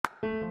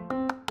Hey,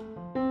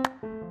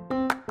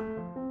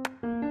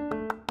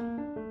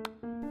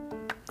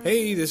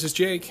 this is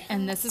Jake.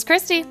 And this is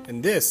Christy.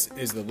 And this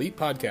is the Leap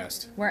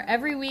Podcast, where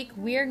every week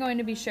we are going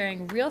to be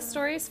sharing real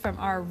stories from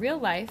our real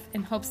life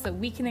in hopes that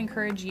we can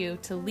encourage you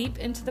to leap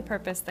into the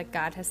purpose that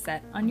God has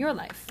set on your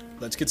life.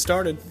 Let's get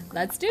started.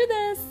 Let's do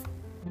this.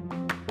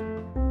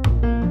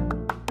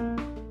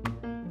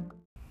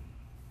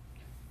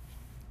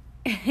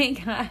 Hey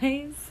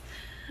guys,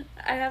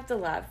 I have to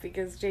laugh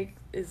because Jake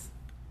is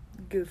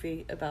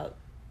goofy about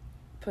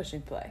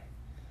pushing play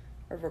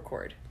or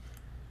record.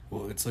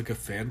 Well, it's like a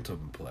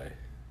phantom play.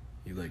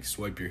 You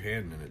swipe your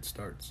hand and it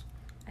starts.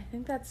 I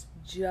think that's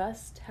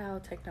just how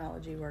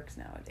technology works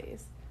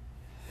nowadays.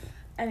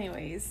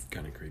 Anyways.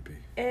 Kind of creepy.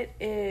 It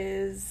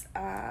is,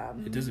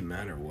 it doesn't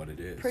matter what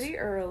it is. Pretty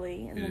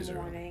early in the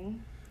morning. Early.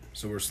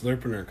 So we're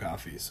slurping our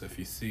coffee. So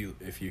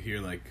if you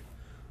hear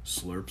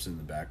slurps in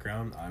the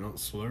background, I don't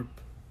slurp.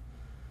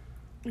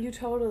 You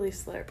totally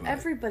slurp.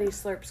 Everybody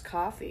slurps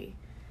coffee.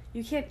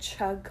 You can't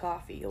chug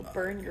coffee. You'll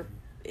burn your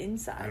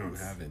insides. I don't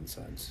have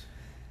insides.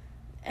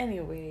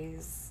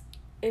 Anyways,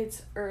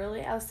 it's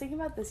early. I was thinking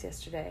about this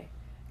yesterday.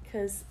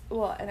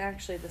 And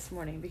actually this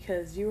morning.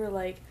 Because you were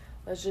like,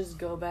 let's just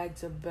go back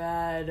to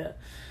bed.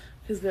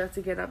 Because we have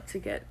to get up to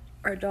get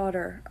our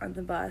daughter on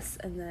the bus.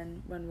 And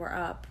then when we're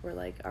up, we're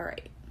like, all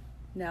right,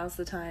 now's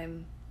the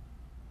time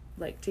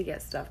to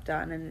get stuff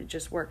done. And it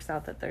just works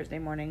out that Thursday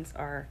mornings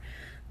are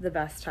the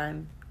best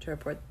time to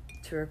record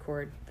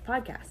the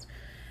podcast.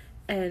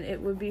 And it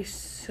would be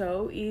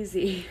so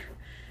easy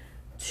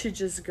to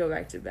just go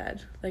back to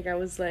bed. I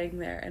was laying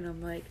there and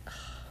I'm like,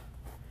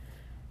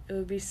 it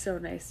would be so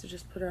nice to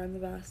just put her on the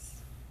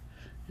bus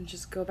and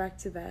just go back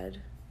to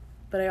bed.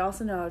 But I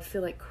also know I would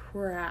feel like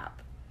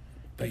crap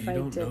if I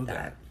did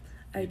that.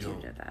 I do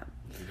know that.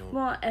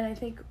 Well, and I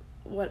think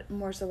what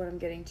I'm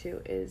getting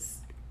to is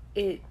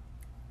it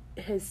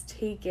has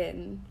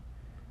taken,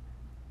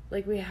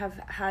 we have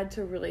had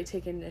to really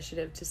take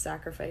initiative to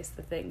sacrifice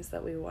the things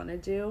that we want to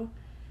do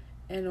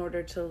in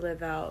order to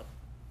live out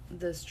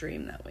this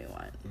dream that we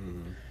want.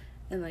 Mm-hmm.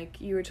 And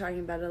you were talking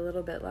about it a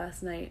little bit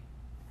last night,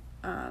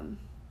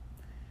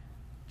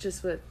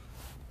 just with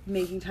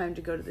making time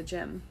to go to the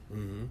gym.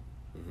 Mm-hmm.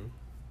 Mm-hmm.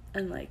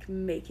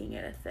 And making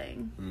it a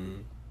thing.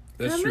 Mm-hmm.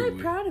 That's true. I'm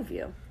really proud of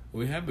you.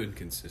 We have been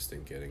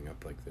consistent getting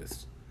up like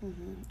this.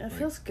 Mm-hmm. It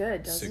feels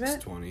good, doesn't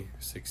it? 6:20,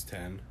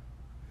 6:10.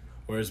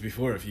 Whereas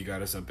before, if you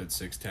got us up at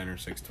 6:10 or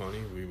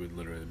 6:20, we would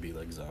literally be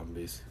like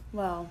zombies.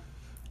 Well,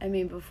 I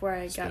mean,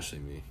 especially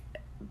me.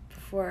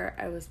 Before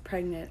I was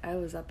pregnant, I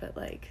was up at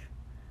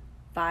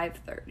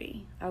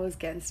 5:30. I was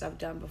getting stuff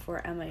done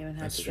before Emma even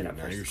had to get up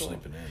for school. Now you're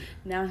sleeping in.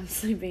 Now I'm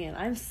sleeping in.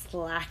 I'm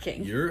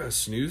slacking. You're a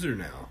snoozer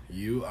now.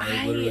 You are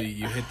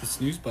you hit the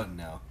snooze button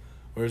now.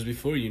 Whereas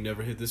before, you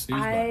never hit the snooze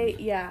button.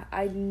 Yeah,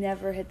 I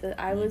never hit the...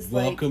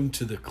 Welcome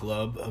to the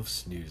club of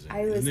snoozing.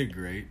 Isn't it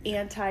great?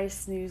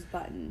 Anti-snooze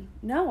button.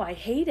 No, I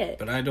hate it.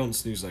 But I don't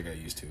snooze like I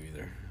used to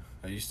either.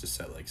 I used to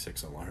set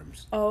 6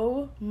 alarms.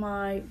 Oh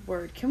my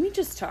word. Can we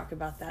just talk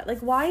about that?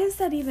 Why is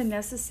that even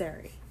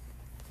necessary?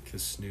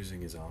 Because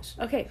snoozing is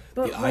awesome. Okay,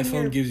 but the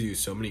iPhone gives you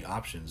so many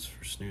options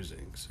for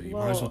snoozing, so you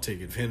might as well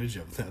take advantage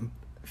of them.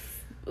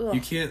 Ugh.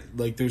 You can't,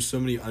 there's so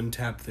many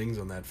untapped things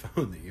on that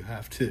phone that you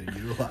have to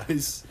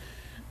utilize.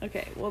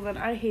 Okay, well then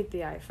I hate the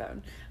iPhone.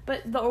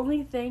 But the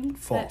only thing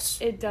False.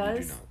 That it does...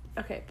 You do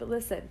not. Okay, but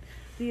listen.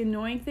 The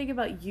annoying thing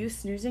about you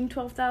snoozing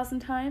 12,000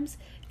 times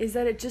is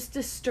that it just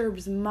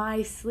disturbs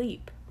my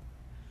sleep.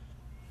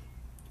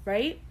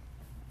 Right?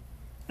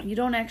 You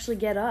don't actually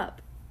get up.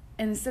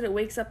 And instead it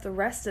wakes up the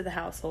rest of the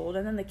household.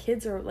 And then the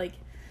kids are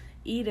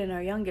Eden,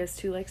 our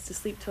youngest, who likes to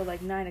sleep till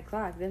 9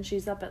 o'clock. Then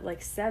she's up at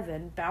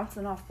 7,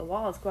 bouncing off the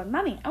walls, going,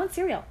 Mommy, I want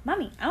cereal.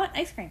 Mommy, I want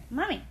ice cream.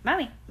 Mommy,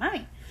 Mommy,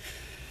 Mommy.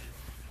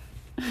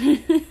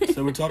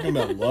 So we're talking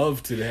about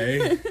love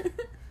today.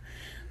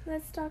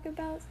 Let's talk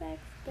about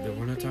sex, baby. No,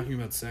 we're not talking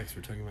about sex.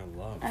 We're talking about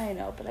love. I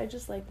know, but I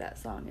just like that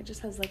song. It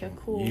just has a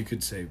cool... You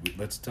could say,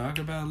 let's talk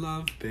about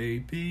love,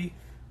 baby.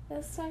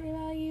 Let's talk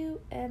about you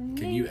and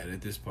me. Can you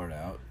edit this part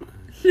out?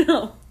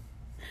 No.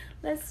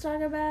 Let's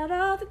talk about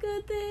all the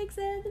good things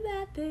and the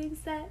bad things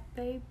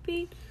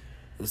baby.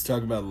 Let's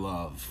talk about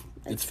love.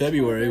 It's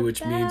February,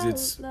 which means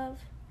it's love.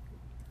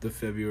 The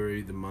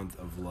month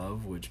of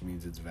love, which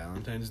means it's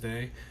Valentine's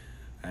Day.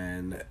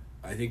 And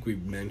I think we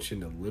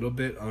mentioned a little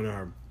bit on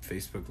our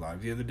Facebook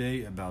Live the other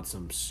day about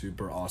some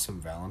super awesome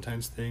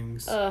Valentine's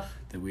things that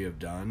we have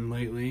done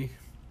lately,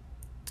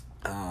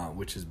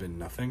 which has been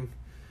nothing.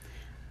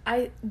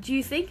 Do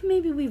you think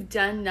maybe we've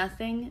done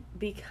nothing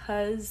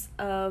because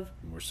of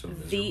we're so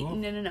miserable?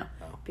 No.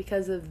 Oh.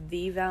 Because of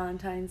the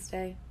Valentine's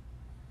Day?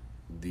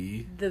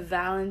 The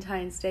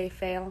Valentine's Day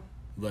fail?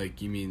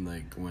 You mean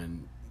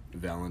when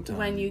Valentine...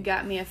 When you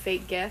got me a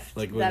fake gift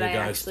when that the I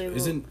guys, actually...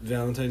 Isn't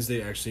Valentine's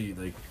Day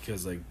actually,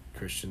 because,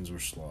 Christians were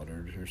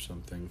slaughtered or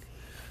something?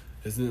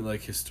 Isn't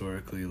it,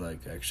 historically,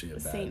 actually a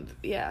bad...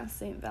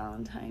 Saint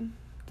Valentine.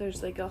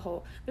 There's,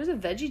 there's a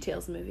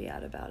VeggieTales movie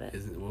out about it.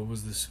 What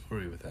was the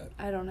story with that?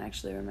 I don't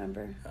actually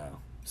remember. Oh.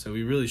 So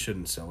we really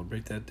shouldn't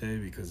celebrate that day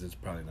because it's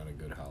probably not a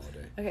good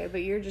holiday. Okay,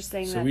 but you're just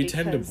saying So that we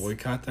because... tend to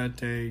boycott that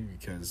day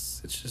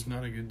because it's just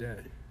not a good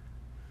day.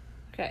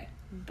 Okay,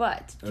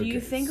 but do you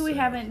think we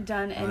haven't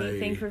done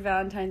anything for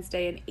Valentine's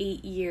Day in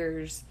 8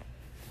 years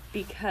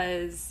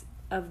because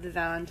of the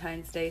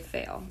Valentine's Day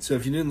fail? So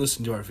if you didn't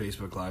listen to our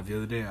Facebook Live the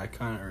other day,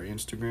 or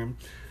Instagram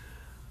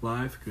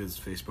Live, because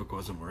Facebook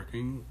wasn't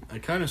working, I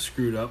kind of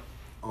screwed up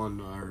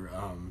on our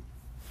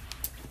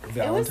Valentine's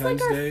Day. It was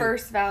like our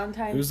first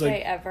Valentine's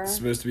Day ever. It's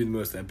supposed to be the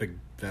most epic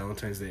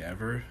Valentine's Day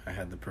ever. I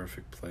had the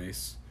perfect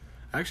place.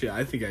 Actually,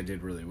 I think I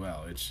did really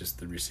well. It's just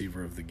the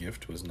receiver of the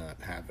gift was not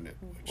having it,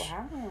 which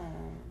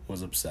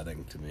was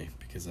upsetting to me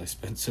because I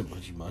spent so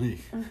much money.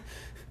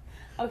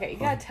 Okay, you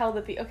gotta tell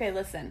the people. Okay,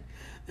 listen,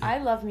 I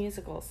love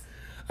musicals.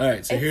 All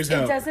right, so here's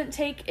how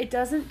it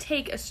doesn't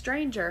take a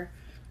stranger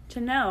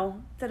to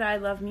know that I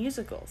love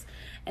musicals,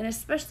 and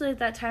especially at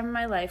that time in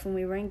my life when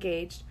we were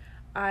engaged,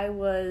 I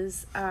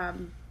was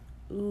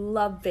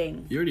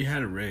loving. You already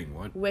had a ring.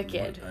 What?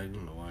 Wicked. I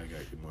don't know why I got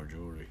you more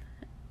jewelry.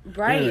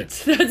 Right, anyway,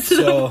 that's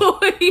the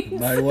point.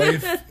 My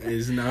wife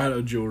is not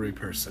a jewelry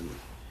person,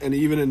 and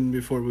even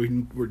before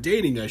we were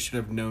dating, I should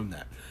have known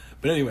that.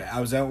 But anyway,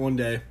 I was out one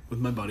day with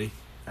my buddy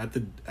at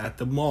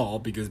the mall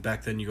because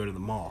back then you go to the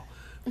mall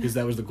because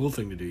that was the cool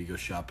thing to do. You go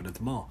shopping at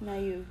the mall. Now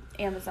you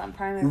Amazon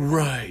Prime everything.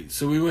 Right.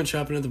 So we went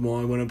shopping at the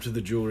mall. I went up to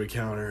the jewelry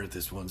counter at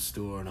this one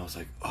store, and I was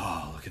like,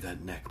 "Oh, look at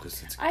that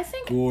necklace! It's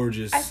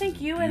gorgeous." I think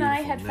you and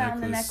I had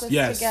found the necklace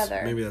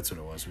together. Maybe that's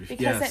what it was.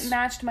 Because it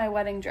matched my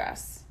wedding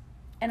dress.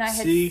 And I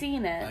had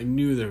seen it. I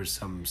knew there was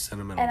some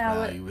sentimental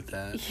value with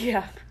that.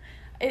 Yeah.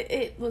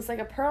 It was like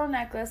a pearl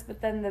necklace,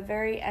 but then the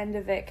very end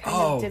of it kind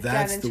of dipped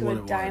down into a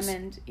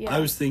diamond. Yeah. I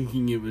was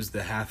thinking it was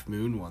the half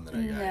moon one that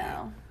I got.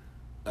 No.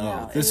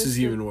 Oh, this is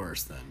even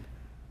worse then.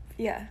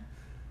 Yeah.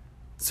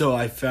 So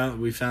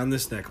we found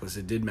this necklace.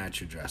 It did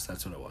match your dress.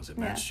 That's what it was. It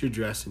matched your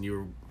dress, and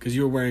because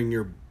you were wearing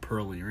your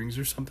pearl earrings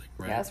or something,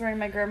 right? Yeah, I was wearing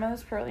my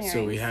grandmother's pearl earrings.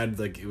 So we had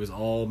it was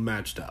all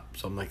matched up.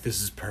 So I'm like,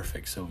 this is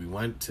perfect. So we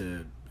went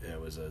to it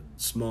was a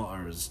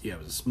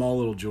small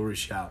little jewelry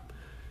shop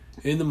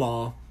in the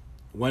mall.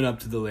 Went up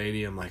to the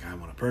lady. I'm like, I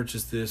want to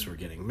purchase this. We're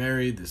getting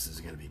married. This is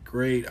going to be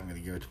great. I'm going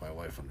to give it to my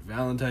wife on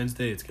Valentine's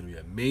Day. It's going to be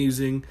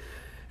amazing.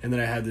 And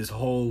then I had this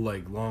whole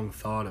long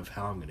thought of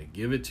how I'm going to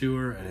give it to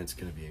her, and it's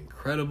going to be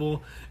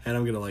incredible. And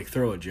I'm going to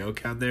throw a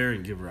joke out there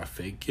and give her a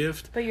fake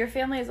gift. But your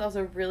family is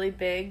also really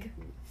big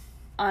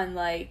on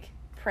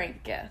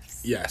prank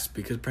gifts. Yes,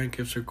 because prank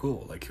gifts are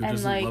cool. Who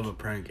doesn't love a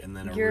prank? And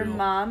then your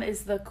mom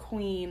is the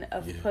queen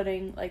of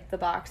putting the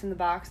box in the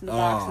box in the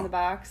box in the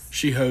box.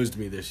 She hosed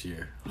me this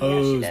year.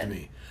 Hosed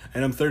me.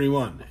 And I'm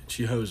 31. And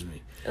she hosed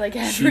me. Every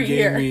year. She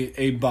gave me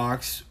a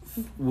box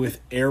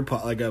with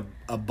AirPods,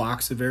 a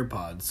box of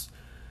AirPods.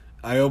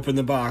 I opened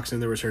the box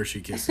and there was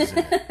Hershey Kisses in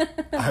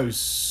it. I was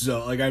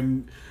so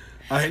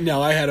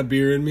I had a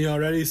beer in me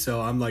already,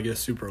 so I'm a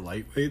super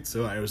lightweight,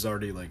 so I was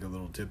already a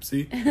little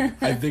tipsy.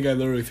 I think I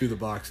literally threw the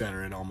box at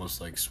her and almost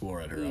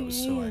swore at her. I was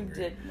so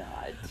angry. You did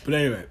not. But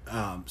anyway,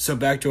 so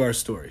back to our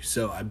story.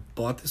 So I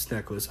bought this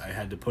necklace. I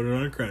had to put it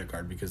on a credit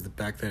card because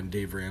back then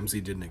Dave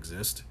Ramsey didn't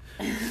exist.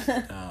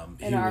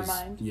 In our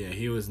mind. Yeah,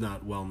 he was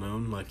not well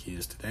known like he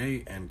is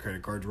today, and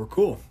credit cards were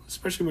cool,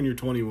 especially when you're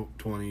 20,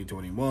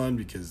 21,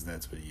 because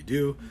that's what you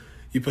do.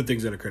 You put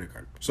things on a credit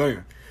card. So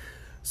anyway.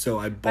 So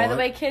I bought... By the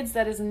way, kids,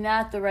 that is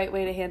not the right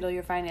way to handle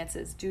your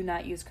finances. Do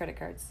not use credit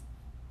cards.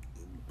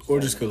 Or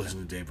just go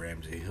listen to Dave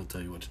Ramsey. He'll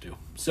tell you what to do.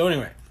 So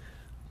anyway,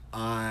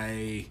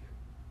 I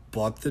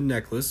bought the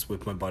necklace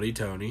with my buddy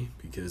Tony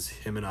because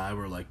him and I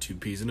were two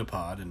peas in a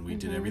pod and we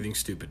did everything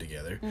stupid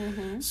together.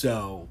 Mm-hmm.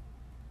 So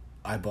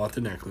I bought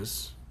the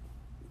necklace,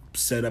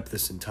 set up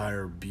this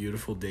entire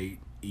beautiful date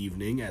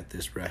evening at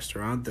this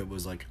restaurant that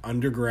was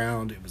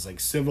underground. It was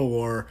Civil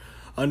War,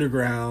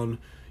 underground.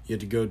 You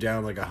had to go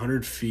down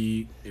 100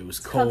 feet. It was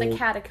cold. Called the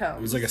Catacombs.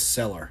 It was a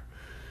cellar.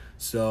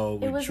 So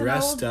we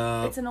dressed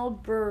up. It's an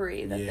old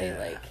brewery that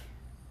they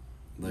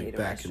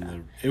back in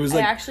the. It was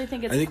I actually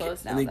think it's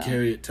closed now. I think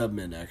Harriet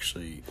Tubman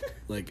actually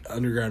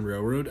Underground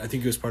Railroad. I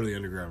think it was part of the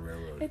Underground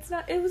Railroad. It's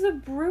not. It was a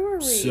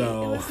brewery.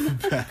 So it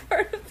was not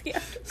part of the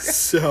Underground.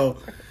 So,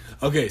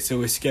 okay, so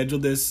we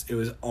scheduled this. It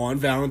was on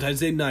Valentine's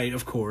Day night,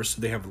 of course.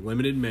 So they have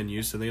limited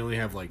menus. So they only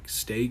have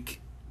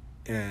steak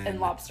and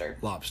lobster.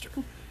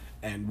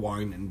 And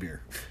wine and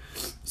beer.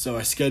 So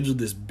I scheduled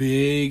this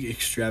big,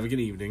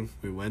 extravagant evening.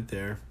 We went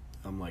there.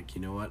 I'm like,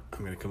 you know what? I'm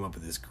going to come up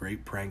with this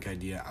great prank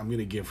idea. I'm going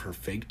to give her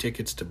fake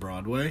tickets to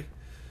Broadway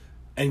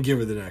and give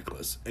her the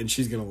necklace. And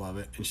she's going to love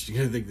it. And she's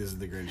going to think this is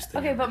the greatest thing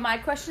Okay, ever. but my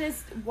question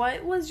is,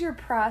 what was your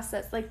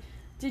process?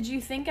 Did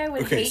you think I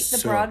would hate the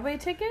Broadway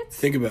tickets?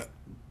 Think about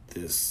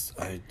this.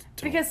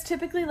 Because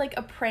typically,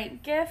 a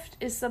prank gift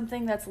is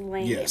something that's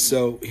lame. Yeah,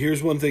 so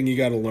here's one thing you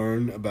got to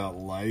learn about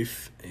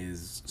life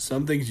is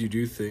sometimes you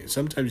do things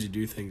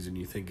and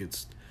you think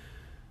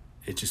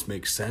it just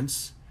makes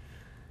sense.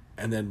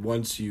 And then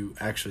once you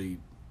actually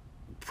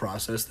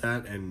process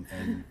that and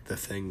the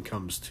thing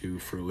comes to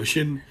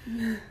fruition,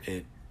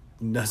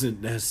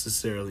 doesn't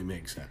necessarily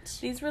make sense.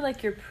 These were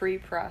like your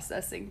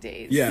pre-processing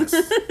days. Yes.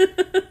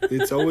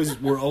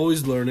 We're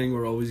always learning,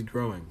 we're always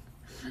growing.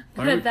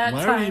 Why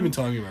are we even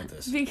talking about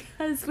this?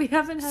 Because we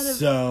haven't had a...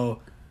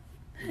 So,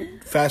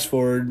 fast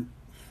forward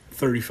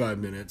 35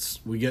 minutes.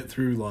 We get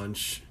through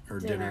lunch or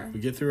dinner. We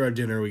get through our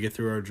dinner. We get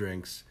through our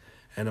drinks.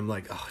 And I'm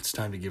like, oh, it's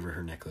time to give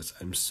her necklace.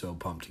 I'm so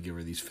pumped to give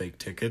her these fake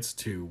tickets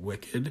to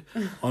Wicked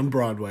on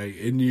Broadway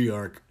in New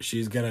York.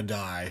 She's going to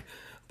die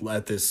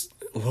at this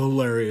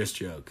hilarious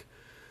joke.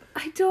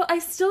 I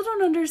still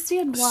don't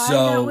understand why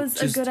that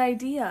was a good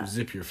idea.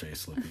 Zip your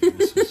face, Lippy.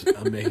 This is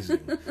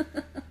amazing.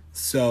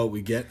 So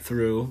we get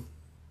through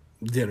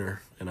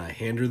dinner, and I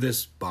hand her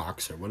this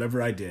box or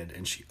whatever I did,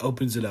 and she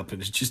opens it up, and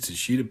it's just a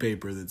sheet of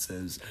paper that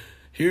says,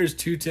 here's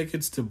 2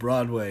 tickets to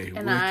Broadway.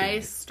 And Wicked. I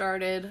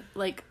started,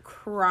 like,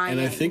 crying.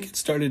 And I think it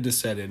started to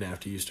set in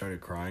after you started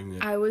crying.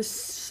 I was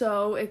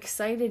so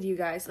excited, you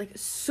guys. Like,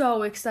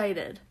 so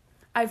excited.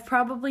 I've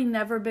probably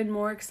never been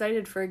more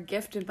excited for a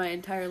gift in my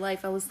entire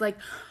life. I was like,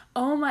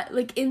 oh my...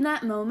 Like, in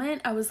that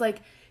moment, I was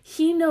like...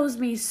 He knows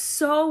me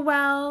so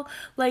well.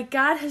 Like,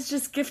 God has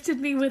just gifted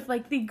me with,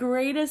 like, the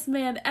greatest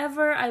man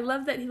ever. I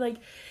love that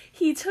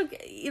he took,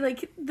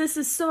 this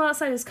is so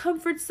outside his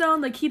comfort zone.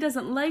 Like, he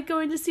doesn't like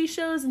going to see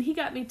shows, and he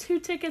got me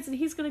 2 tickets, and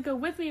he's going to go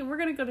with me, and we're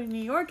going to go to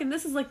New York, and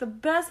this is, like, the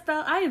best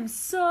I am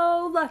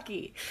so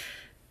lucky.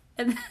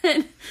 And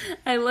then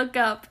I look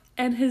up,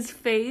 and his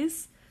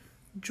face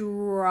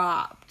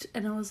dropped.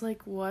 And I was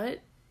like,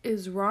 what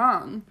is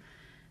wrong?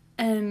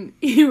 And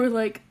you were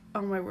like,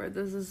 oh my word,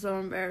 this is so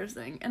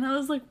embarrassing. And I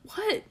was like,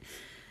 what?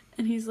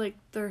 And he's like,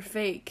 they're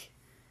fake.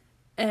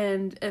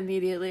 And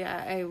immediately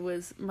I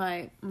was,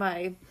 my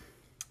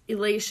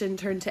elation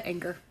turned to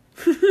anger.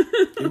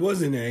 It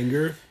wasn't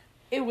anger.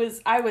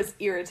 I was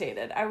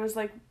irritated. I was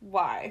like,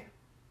 why?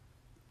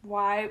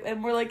 Why?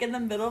 And we're like in the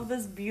middle of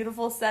this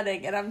beautiful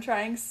setting, and I'm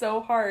trying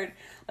so hard.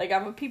 Like,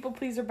 I'm a people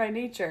pleaser by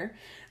nature.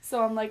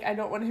 So I'm like, I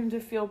don't want him to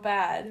feel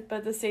bad. But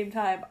at the same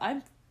time,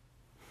 I'm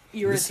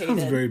irritated.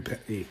 This sounds very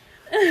petty.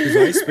 Because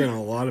I spent a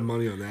lot of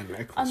money on that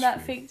necklace. On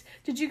that fake...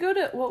 Did you go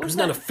to... What was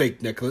that? It was not a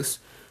fake necklace.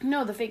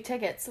 No, the fake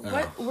tickets.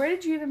 Oh. Where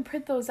did you even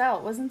print those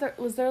out? Was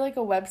there like a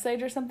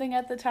website or something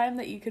at the time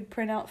that you could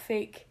print out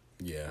fake...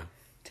 Yeah.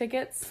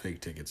 Tickets?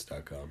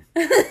 Faketickets.com.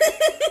 That's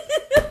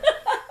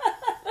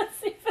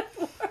even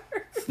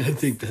worse. I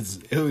think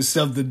it was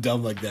something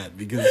dumb like that,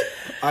 because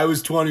I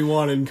was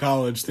 21 in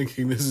college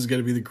thinking this is going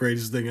to be the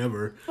greatest thing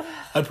ever.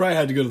 I probably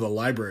had to go to the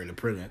library to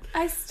print it.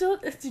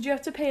 Did you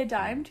have to pay a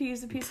dime to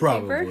use a piece of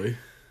paper? Probably.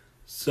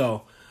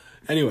 So,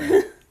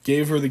 anyway,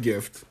 gave her the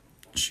gift.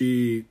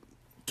 She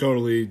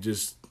totally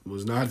just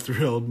was not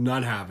thrilled,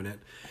 not having it.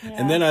 Yeah.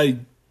 And then I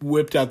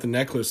whipped out the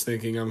necklace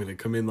thinking I'm going to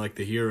come in like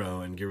the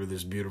hero and give her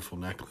this beautiful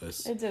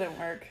necklace. It didn't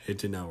work. It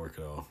did not work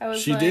at all.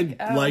 She did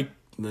like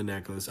the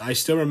necklace. I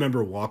still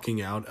remember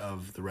walking out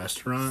of the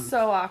restaurant.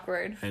 So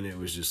awkward. And it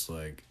was just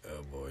like,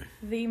 oh boy.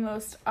 The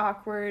most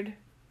awkward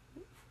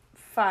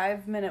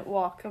 5-minute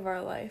walk of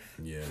our life.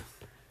 Yeah.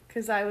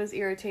 Because I was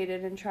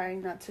irritated and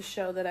trying not to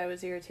show that I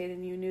was irritated,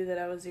 and you knew that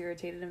I was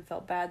irritated and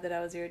felt bad that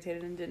I was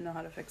irritated and didn't know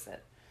how to fix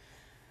it.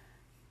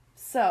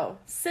 So,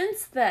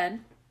 since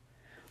then,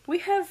 we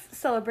have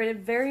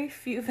celebrated very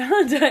few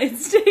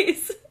Valentine's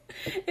Days.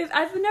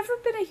 I've never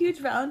been a huge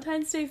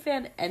Valentine's Day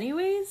fan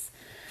anyways.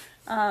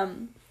 I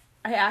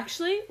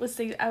actually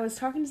I was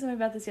talking to somebody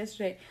about this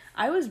yesterday.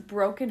 I was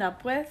broken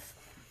up with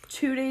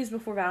 2 days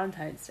before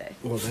Valentine's Day.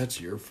 Well, that's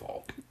your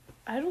fault.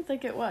 I don't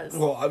think it was.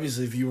 Well,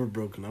 obviously, if you were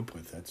broken up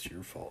with, that's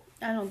your fault.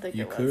 I don't think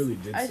it was. You clearly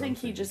did I think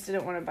he just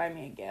didn't want to buy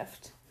me a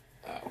gift.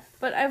 Oh.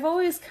 But I've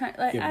always kind of,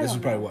 like, yeah, I this don't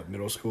is probably know. what,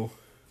 middle school?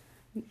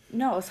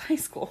 No, it was high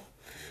school.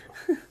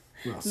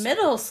 Well,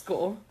 Middle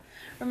school.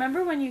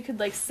 Remember when you could,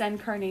 like,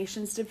 send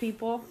carnations to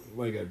people?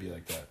 Why you gotta be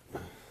like that?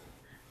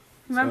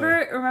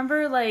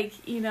 Remember,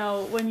 like, you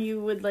know, when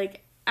you would,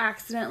 like,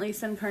 accidentally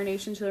send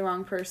carnation to the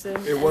wrong person?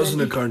 It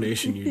wasn't a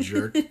carnation, you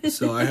jerk.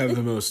 So I have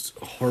the most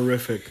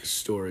horrific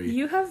story.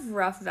 You have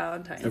rough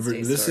Valentine's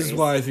Day This stories. is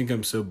why I think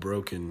I'm so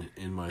broken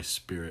in my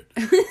spirit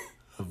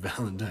of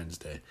Valentine's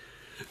Day.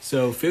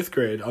 So 5th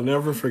grade, I'll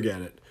never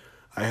forget it.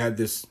 I had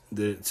so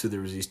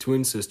there was these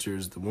twin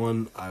sisters. The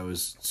one I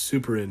was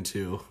super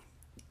into,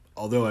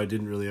 although I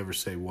didn't really ever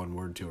say one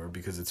word to her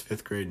because it's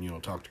 5th grade and you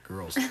don't talk to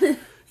girls.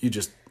 You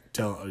just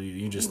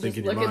think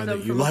in your mind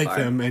that you like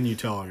them, and you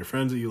tell all your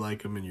friends that you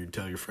like them, and you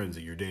tell your friends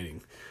that you're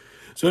dating.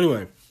 So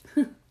anyway,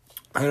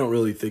 I don't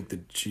really think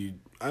that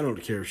I don't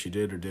care if she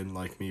did or didn't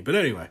like me. But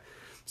anyway,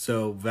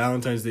 so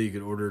Valentine's Day, you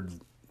could order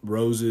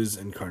roses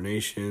and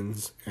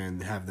carnations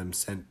and have them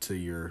sent to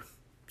your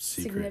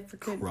secret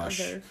crush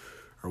other.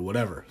 Or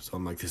whatever. So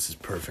I'm like, this is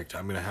perfect.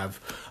 I'm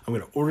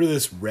gonna order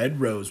this red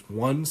rose,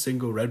 one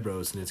single red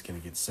rose, and it's gonna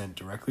get sent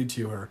directly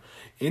to her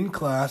in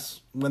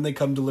class when they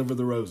come deliver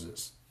the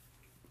roses.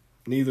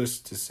 Needless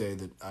to say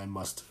that I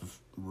must have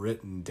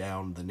written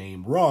down the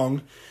name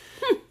wrong.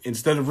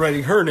 Instead of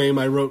writing her name,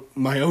 I wrote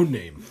my own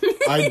name.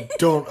 I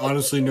don't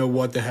honestly know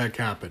what the heck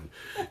happened.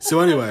 So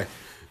anyway,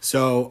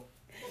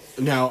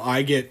 Now,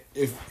 I get,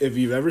 if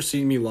you've ever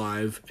seen me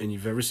live and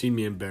you've ever seen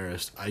me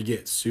embarrassed, I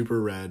get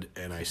super red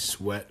and I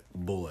sweat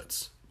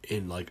bullets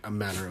in like a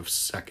matter of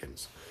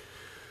seconds.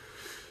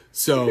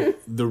 So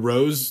the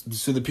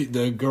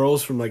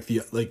girls from like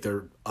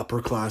their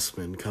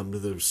upperclassmen come to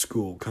the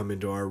school, come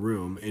into our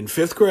room in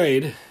 5th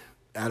grade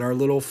at our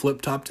little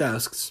flip top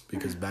desks,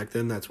 because back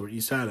then that's what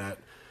you sat at.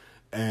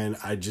 And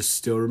I just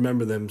still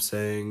remember them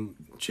saying,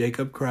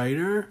 Jacob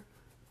Kreider,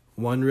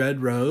 1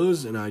 red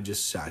rose. And I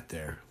just sat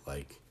there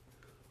like,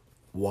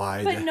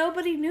 why? But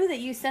nobody knew that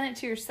you sent it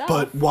to yourself.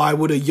 But why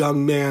would a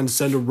young man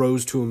send a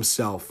rose to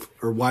himself?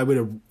 Or why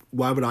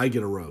would I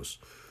get a rose?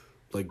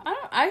 Like,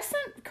 I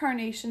sent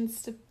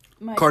carnations to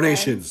my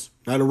carnations,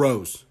 friends. not a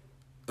rose.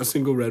 A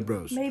single red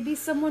rose. Maybe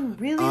someone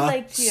really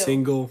liked you. A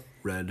single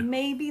red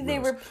Maybe they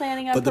rose. were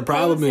planning on But the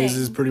proposing. problem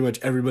is pretty much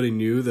everybody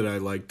knew that I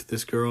liked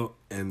this girl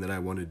and that I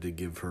wanted to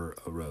give her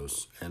a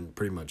rose. And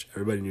pretty much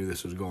everybody knew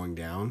this was going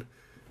down.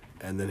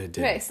 And then it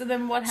did. Okay, so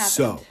then what happened?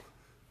 So,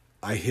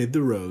 I hid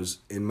the rose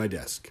in my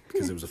desk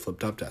because it was a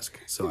flip-top desk.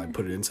 So I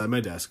put it inside my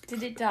desk.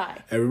 Did it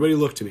die? Everybody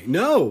looked at me.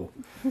 No!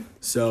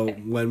 So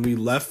when we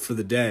left for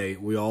the day,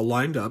 we all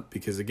lined up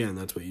because, again,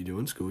 that's what you do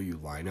in school. You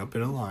line up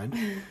in a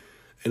line.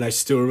 And I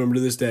still remember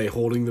to this day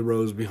holding the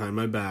rose behind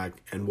my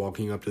back and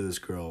walking up to this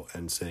girl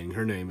and saying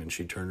her name. And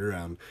she turned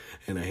around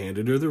and I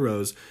handed her the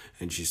rose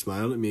and she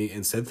smiled at me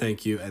and said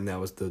thank you. And that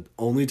was the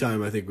only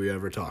time I think we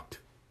ever talked.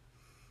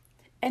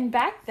 And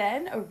back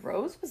then, a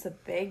rose was a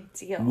big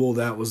deal. Well,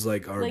 that was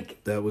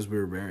we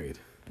were married.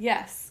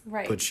 Yes,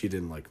 right. But she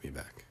didn't like me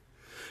back.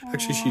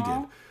 Actually, she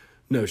did.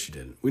 No, she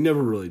didn't. We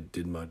never really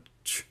did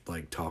much,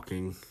 like,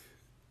 talking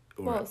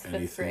or it's 5th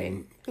anything.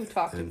 grade. Who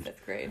talked in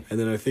 5th grade? And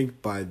then I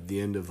think by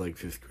the end of, like,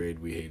 5th grade,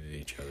 we hated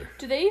each other.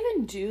 Do they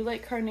even do,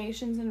 like,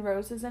 carnations and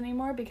roses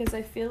anymore? Because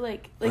I feel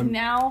like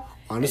now...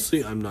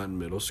 Honestly, I'm not in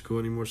middle school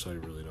anymore, so I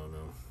really don't know.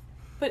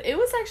 But it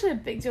was actually a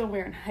big deal when we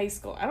were in high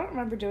school. I don't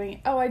remember doing it.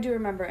 Oh, I do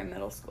remember in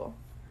middle school.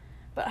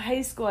 But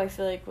high school, I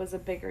feel like, was a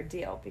bigger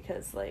deal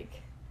because,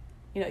 like,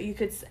 you know, you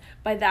could...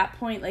 By that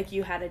point, like,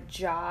 you had a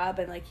job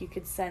and, like, you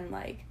could send,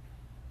 like,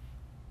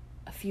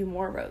 a few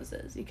more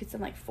roses. You could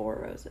send, like, 4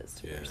 roses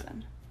to a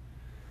person.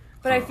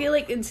 But I feel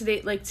like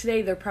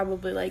today, they're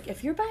probably like,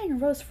 if you're buying a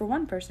rose for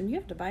one person, you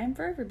have to buy them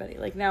for everybody.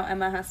 Like, now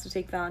Emma has to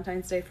take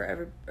Valentine's Day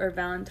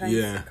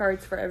Valentine's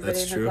cards for everybody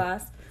in her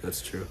class.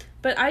 That's true.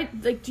 But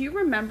do you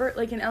remember,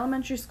 like, in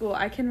elementary school,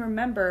 I can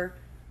remember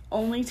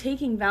only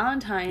taking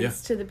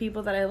Valentine's to the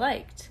people that I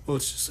liked. Well,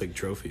 it's just like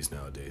trophies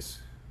nowadays.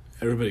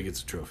 Everybody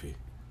gets a trophy.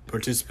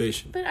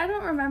 Participation. But I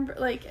don't remember,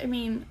 like, I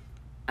mean,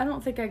 I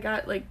don't think I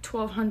got, like,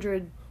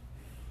 1,200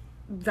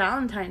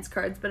 Valentine's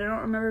cards, but I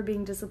don't remember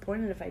being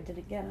disappointed if I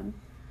didn't get them.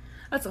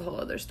 That's a whole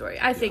other story.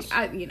 I think,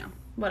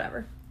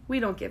 whatever. We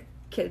don't give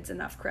kids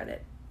enough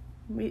credit.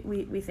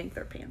 We think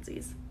they're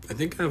pansies. I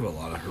think I have a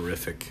lot of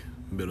horrific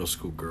middle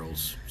school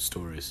girls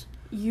stories.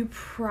 You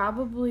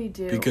probably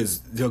do.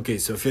 Because, okay,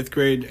 so 5th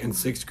grade and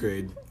 6th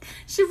grade.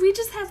 Should we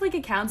just have, like,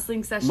 a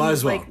counseling session? Might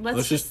as well. Like,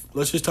 let's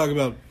just talk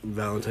about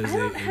Valentine's Day and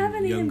young girls. I don't have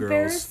any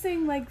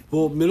embarrassing, like...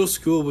 Well, middle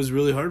school was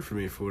really hard for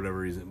me for whatever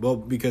reason. Well,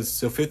 because,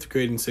 so 5th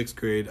grade and 6th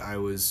grade, I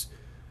was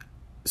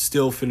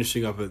still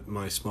finishing up at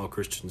my small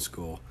Christian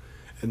school.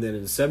 And then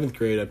in 7th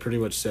grade, I pretty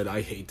much said,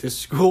 I hate this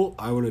school.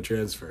 I want to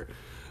transfer.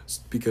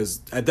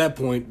 Because at that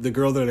point, the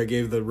girl that I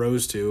gave the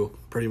rose to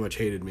pretty much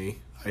hated me.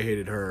 I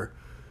hated her.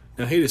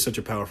 Now, hate is such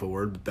a powerful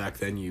word, but back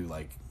then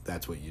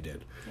that's what you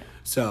did. Yeah.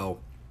 So,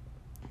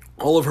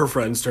 all of her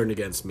friends turned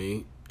against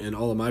me, and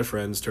all of my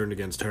friends turned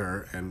against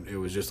her, and it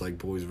was just like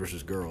boys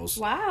versus girls.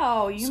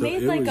 Wow, you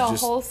made like a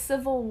whole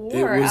civil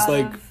war out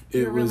of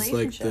your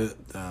relationship. It was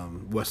like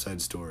the West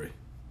Side Story.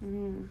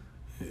 Mm.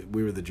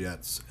 We were the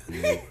Jets,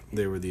 and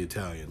they were the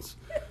Italians.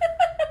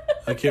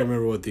 I can't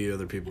remember what the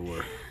other people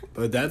were,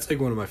 but that's like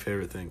one of my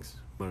favorite things,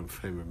 one of my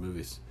favorite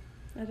movies.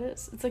 It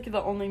is. It's like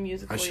the only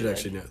musical. I should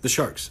actually know. The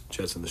Sharks.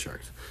 Jets and the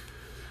Sharks.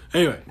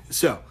 Anyway,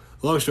 so,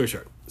 long story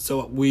short.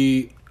 So,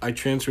 I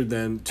transferred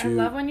then to... I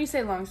love when you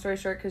say long story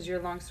short, because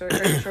your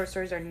short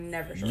stories are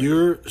never short.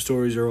 Your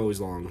stories are always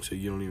long, so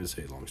you don't even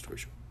say long story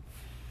short.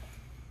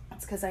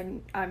 That's because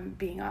I'm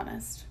being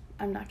honest.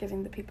 I'm not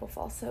giving the people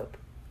false hope.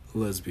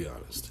 Let's be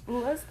honest.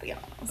 Let's be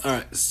honest. All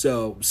right,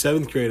 so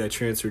 7th grade, I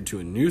transferred to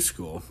a new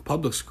school,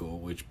 public school,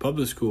 which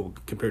public school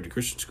compared to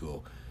Christian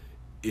school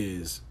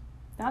is...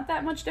 Not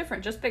that much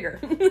different, just bigger.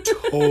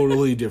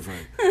 Totally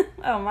different.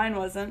 Oh, mine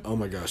wasn't. Oh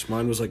my gosh,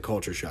 mine was like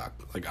culture shock.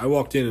 Like, I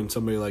walked in and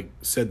somebody like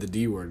said the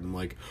D word, and I'm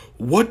like,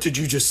 what did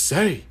you just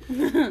say?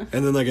 And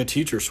then like a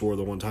teacher swore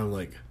the one time,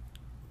 like,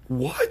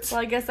 what?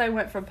 Well, I guess I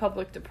went from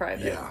public to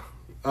private. Yeah.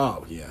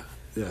 Oh, yeah.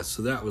 Yeah,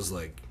 so that was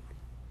like,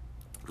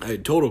 I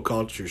had total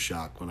culture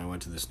shock when I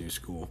went to this new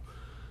school.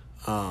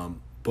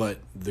 But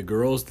the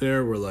girls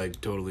there were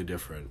like totally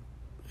different.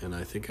 And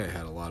I think I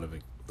had a lot of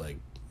like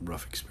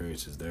rough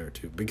experiences there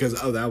too,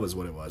 because that was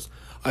what it was.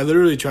 I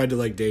literally tried to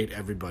like date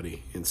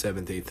everybody in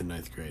 7th, 8th, and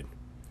 9th grade.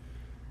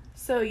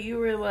 So you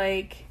were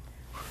like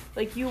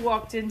you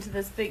walked into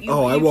this big...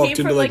 I walked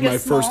into like my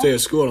first day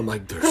of school and I'm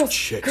like, there's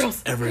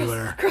chicks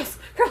everywhere. Girls.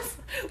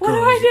 What do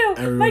I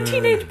do? My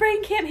teenage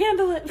brain can't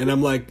handle it. And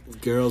I'm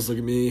like, girls, look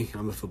at me.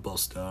 I'm a football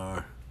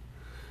star.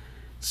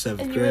 7th grade.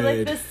 And you were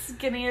like the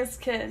skinniest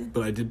kid.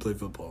 But I did play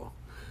football.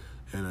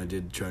 And I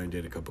did try and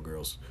date a couple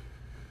girls.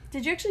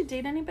 Did you actually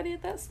date anybody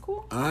at that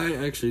school? I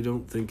actually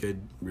don't think I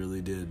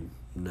really did.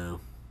 No.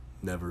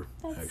 Never.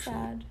 That's actually.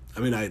 sad. I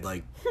mean,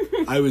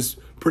 I was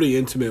pretty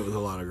intimate with a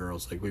lot of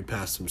girls. Like, we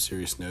passed some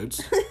serious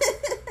notes.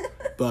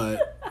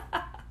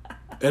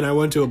 And I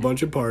went to a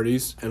bunch of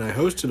parties, and I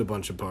hosted a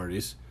bunch of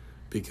parties,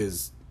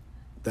 because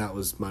that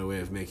was my way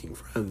of making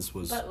friends.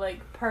 But,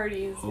 like,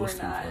 parties were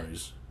not...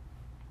 Parties.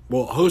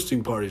 Well,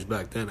 hosting parties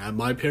back then. At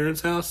my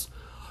parents' house,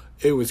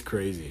 it was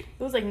crazy.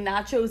 It was, like,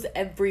 nachos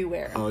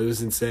everywhere. Oh, it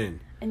was insane.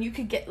 And you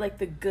could get, like,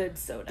 the good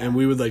soda. And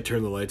we would, like,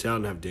 turn the lights out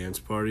and have dance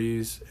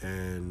parties,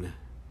 and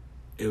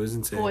it was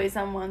insane. Boys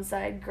on one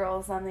side,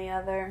 girls on the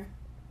other.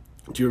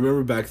 Do you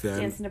remember back then?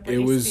 Dancing to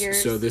Britney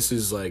Spears. So this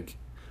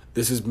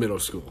is middle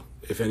school.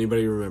 If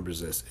anybody remembers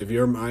this. If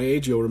you're my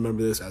age, you'll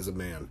remember this as a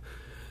man.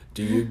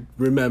 Do you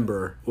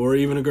remember, or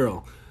even a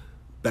girl,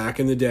 back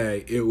in the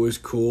day, it was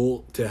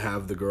cool to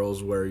have the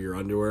girls wear your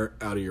underwear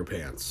out of your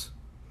pants.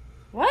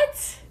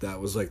 What? That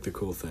was, like, the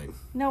cool thing.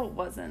 No, it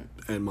wasn't.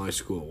 At my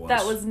school, it was.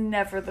 That was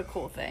never the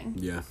cool thing.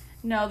 Yeah.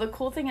 No, the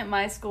cool thing at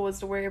my school was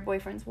to wear your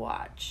boyfriend's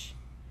watch.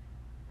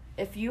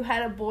 If you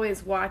had a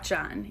boy's watch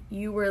on,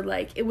 you were,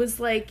 like, it was,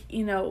 like,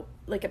 you know,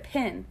 like a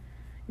pin.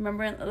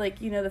 Remember,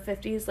 like, you know, the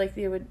 50s, like,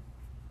 they would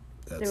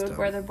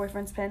wear their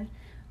boyfriend's pin?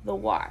 The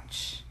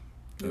watch.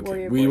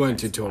 Okay. We went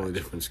to totally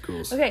different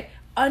schools. Okay,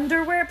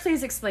 underwear,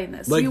 please explain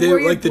this. Like, you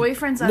wore your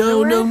boyfriend's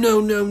underwear?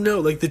 No.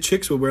 Like, the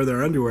chicks would wear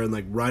their underwear and,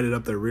 like, ride it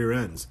up their rear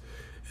ends.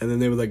 And then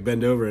they would, like,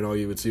 bend over and all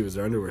you would see was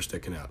their underwear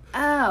sticking out.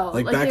 Oh,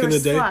 like back in the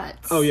day.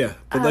 Sluts. Oh, yeah.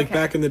 But, okay.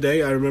 back in the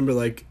day, I remember,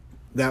 like,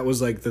 that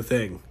was, like, the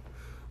thing.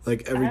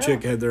 Like, every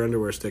chick had their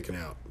underwear sticking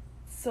out.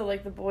 So,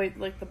 like the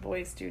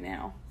boys do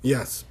now.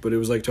 Yes, but it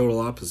was, like, total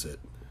opposite.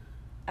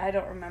 I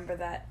don't remember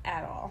that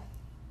at all.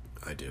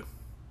 I do.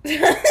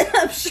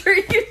 I'm sure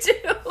you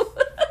do.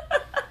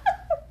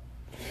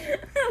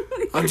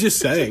 I'm just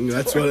saying,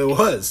 that's what it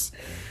was.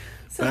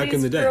 So back in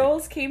the day.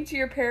 Girls came to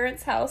your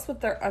parents' house with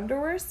their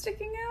underwear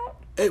sticking out?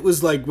 It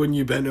was like when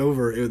you bent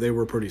over, they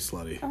were pretty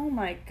slutty. Oh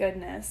my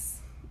goodness.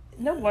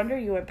 No wonder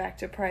you went back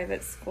to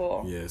private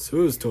school. Yeah, so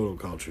it was total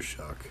culture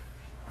shock.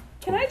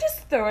 Can I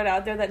just throw it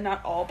out there that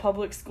not all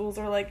public schools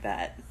are like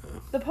that?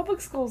 The public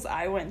schools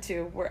I went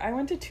to, I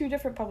went to 2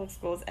 different public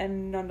schools,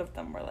 and none of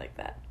them were like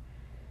that.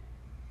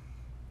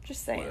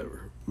 Just saying.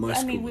 Whatever. My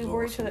school we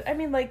wore each other. I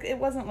mean, like, it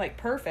wasn't, like,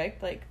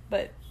 perfect, like,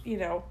 but, you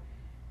know,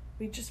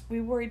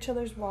 we wore each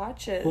other's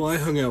watches. Well, I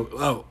hung out.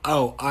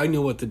 Oh, I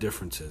know what the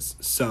difference is.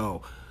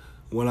 So,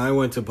 when I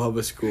went to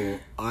public school,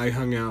 I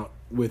hung out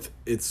with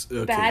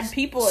bad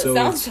people. It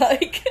sounds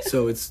like.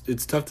 So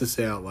it's tough to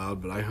say out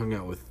loud, but I hung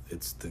out with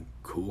the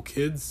cool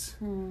kids.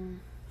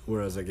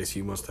 Whereas I guess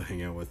you must have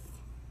hung out with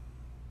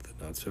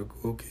the not so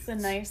cool kids. The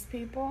nice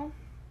people.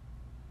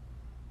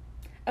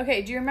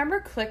 Okay, do you remember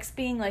cliques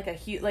being like a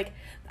huge, like,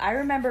 I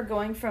remember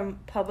going from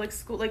public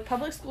school, like,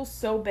 public school's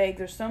so big,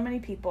 there's so many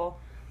people,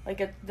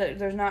 like,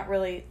 there's not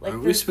really, like...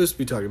 Aren't we supposed to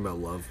be talking about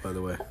love, by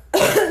the way?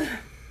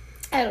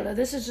 I don't know,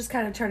 this is just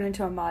kind of turned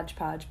into a Mod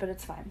Podge, but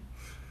it's fine.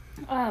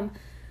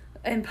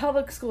 In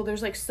public school,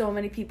 there's, like, so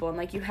many people, and,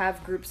 like, you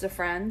have groups of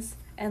friends,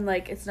 and,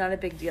 like, it's not a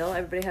big deal,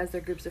 everybody has their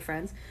groups of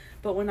friends,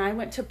 but when I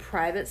went to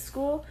private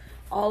school,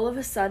 all of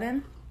a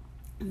sudden...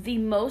 the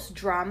most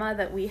drama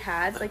that we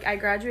had, like, I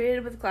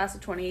graduated with a class of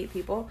 28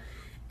 people,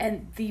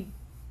 and the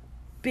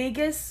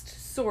biggest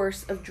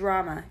source of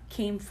drama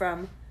came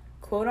from,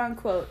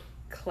 quote-unquote,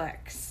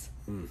 cliques.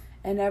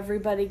 And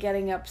everybody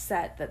getting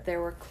upset that there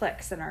were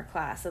cliques in our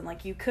class, and,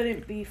 like, you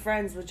couldn't be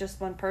friends with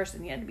just one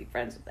person, you had to be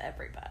friends with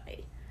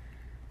everybody.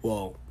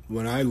 Well,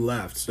 when I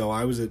left, so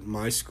I was at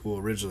my school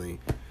originally,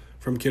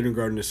 from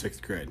kindergarten to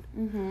 6th grade.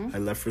 I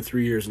left for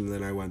 3 years, and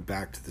then I went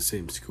back to the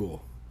same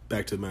school.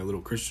 Back to my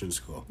little Christian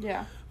school.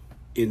 Yeah.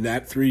 In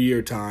that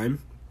 3-year time,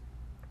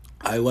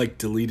 I, like,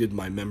 deleted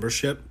my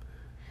membership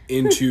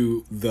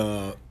into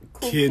the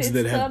kids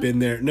that have been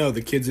there. No,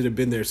 the kids that have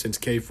been there since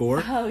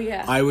K4. Oh,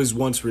 yeah. I was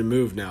once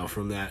removed now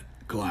from that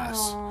class.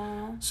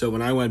 Aww. So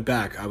when I went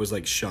back, I was,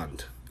 like,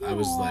 shunned. I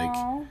was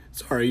like,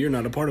 sorry, you're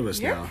not a part of us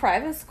Your now. Your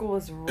private school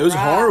was rough. It was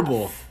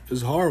horrible. It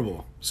was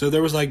horrible. So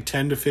there was like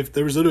 10 to 15.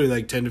 There was literally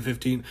like 10 to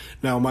 15.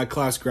 Now, my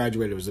class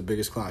graduated. It was the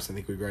biggest class. I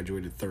think we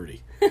graduated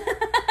 30.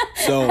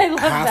 So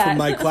half of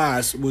my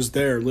class was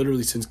there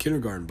literally since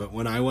kindergarten. But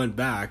when I went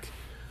back,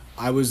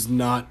 I was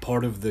not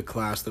part of the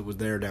class that was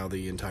there now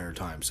the entire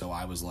time. So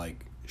I was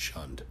like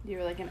shunned. You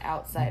were like an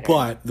outsider.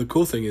 But the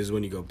cool thing is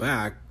when you go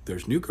back,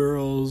 there's new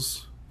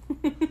girls.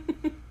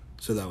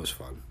 So that was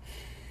fun.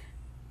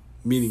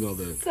 Meeting all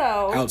the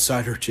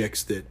outsider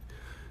chicks that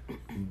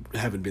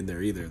haven't been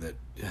there either that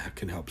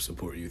can help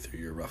support you through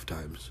your rough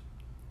times.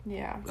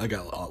 Yeah. I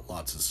got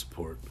lots of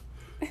support.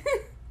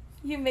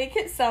 You make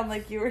it sound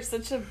like you were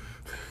such a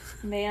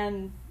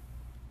man.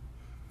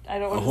 I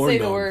don't want to say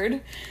the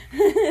word.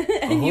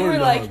 And you were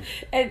like,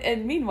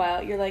 and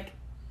meanwhile, you're like,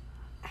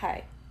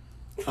 hi.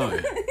 Oh,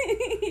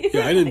 yeah.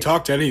 Yeah, I didn't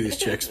talk to any of these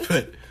chicks,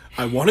 but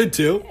I wanted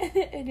to.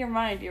 In your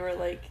mind, you were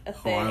like a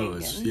thing. I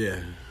was, yeah.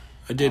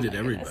 I dated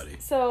everybody.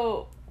 Goodness.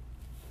 So,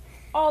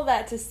 all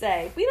that to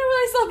say, we don't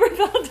really celebrate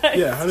Valentine's Day.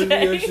 Yeah, how did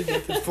we actually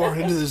get this far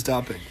into this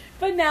topic?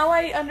 But now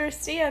I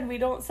understand we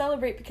don't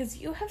celebrate because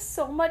you have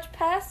so much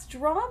past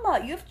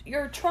drama.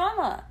 You're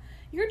trauma.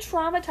 You're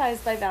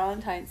traumatized by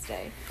Valentine's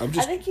Day. I'm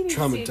just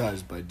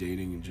traumatized by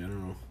dating in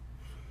general.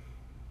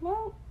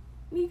 Well,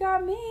 you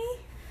got me.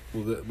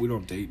 Well, we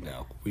don't date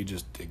now. We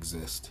just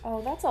exist.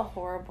 Oh, that's a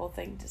horrible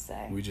thing to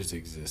say. We just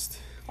exist.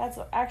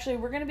 Actually,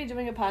 we're going to be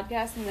doing a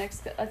podcast in the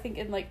next, I think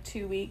in like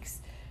 2 weeks,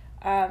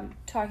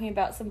 talking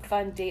about some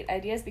fun date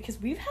ideas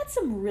because we've had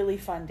some really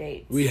fun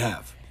dates. We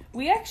have.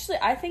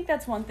 I think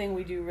that's one thing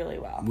we do really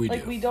well.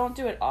 We don't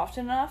do it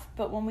often enough,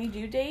 but when we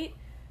do date,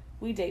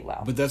 we date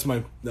well. But that's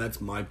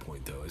my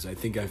point though, is I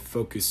think I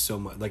focus so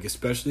much, like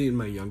especially in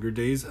my younger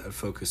days, I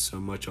focused so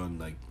much on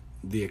like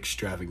the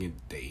extravagant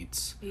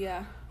dates.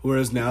 Yeah.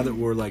 Whereas now that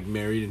we're like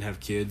married and have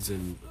kids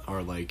and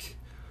are like,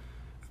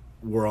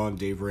 we're on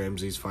Dave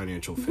Ramsey's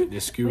Financial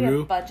Fitness Guru. We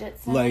have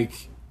budgets now.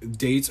 Like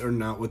dates are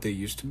not what they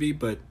used to be,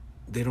 but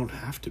they don't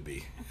have to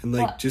be. And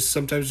like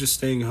sometimes just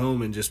staying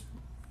home and just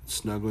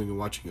snuggling and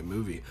watching a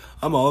movie.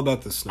 I'm all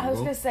about the snuggle. I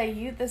was gonna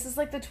say this is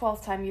like the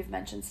 12th time you've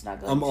mentioned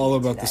snuggling. I'm all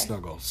about the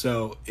snuggle.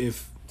 So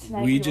if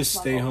we just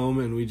stay home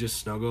and we just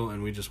snuggle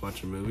and we just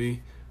watch a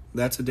movie,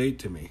 that's a date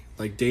to me.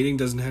 Like dating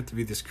doesn't have to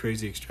be this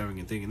crazy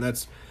extravagant thing, and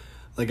that's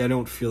like I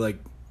don't feel like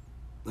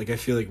I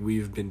feel like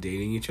we've been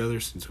dating each other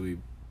since we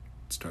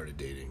started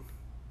dating.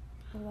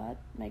 Well,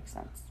 that makes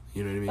sense.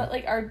 You know what I mean? But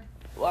like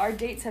our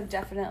dates have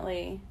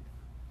definitely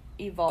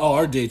evolved. Oh,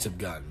 our dates have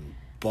gotten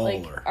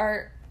baller.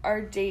 Like our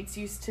dates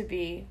used to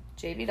be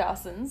JB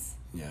Dawson's.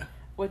 Yeah.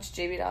 Which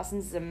JB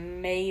Dawson's is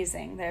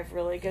amazing. They have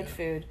really good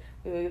food.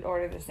 We would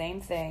order the same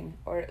thing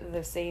or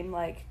the same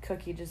like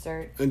cookie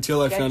dessert.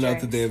 Until I found out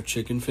that they have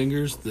chicken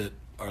fingers that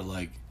are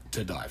like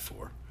to die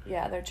for.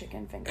 Yeah, they're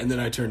chicken fingers. And then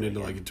I turned into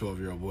like a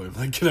 12-year-old boy. I'm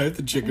like, can I have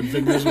the chicken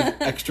fingers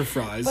with extra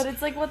fries? But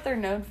it's like what they're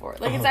known for.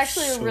 Like it's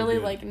actually a really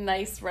like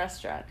nice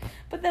restaurant.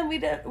 But then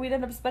we'd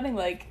end up spending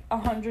like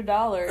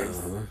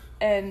 $100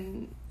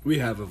 and we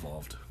have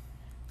evolved.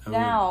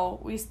 Now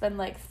we spend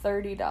like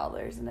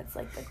 $30 and it's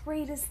like the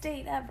greatest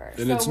date ever.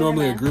 And so it's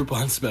normally a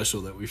Groupon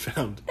special that we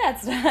found.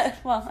 That's not,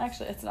 well,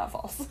 actually it's not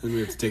false. And we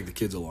have to take the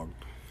kids along.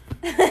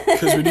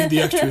 Because we need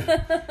the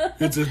extra.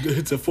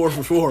 It's a 4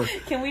 for 4.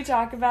 Can we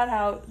talk about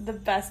how the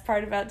best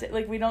part about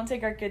like we don't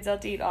take our kids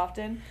out to eat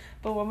often,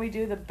 but when we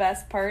do, the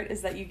best part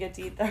is that you get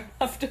to eat their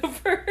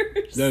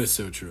leftovers. That is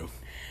so true.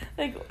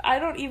 Like I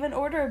don't even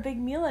order a big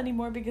meal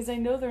anymore because I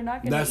know they're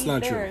not going to eat theirs.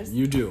 That's not true.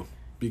 You do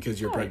because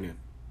you're pregnant.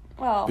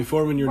 Well,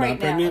 before when you're not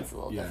pregnant, it's a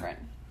little different.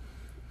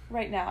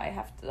 Right now, I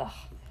have to.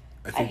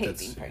 I hate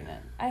being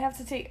pregnant. I have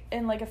to take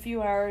in like a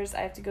few hours.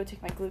 I have to go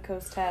take my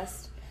glucose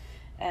test.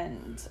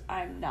 And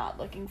I'm not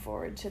looking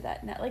forward to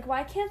that. Like,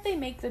 why can't they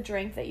make the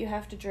drink that you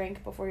have to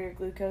drink before your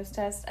glucose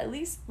test at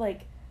least,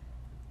 like,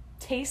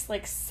 taste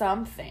like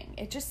something?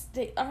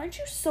 Aren't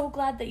you so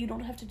glad that you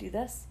don't have to do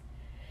this?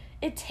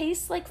 It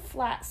tastes like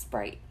flat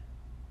Sprite.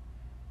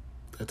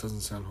 That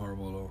doesn't sound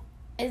horrible at all.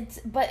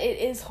 But it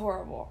is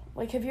horrible.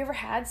 Like, have you ever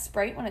had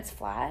Sprite when it's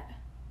flat?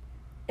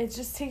 It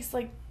just tastes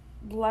like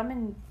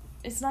lemon.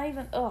 It's not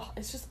even,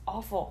 it's just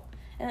awful.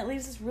 And it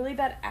leaves this really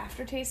bad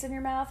aftertaste in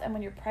your mouth. And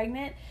when you're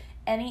pregnant,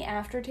 any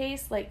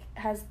aftertaste like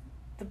has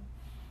the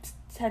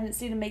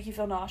tendency to make you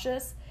feel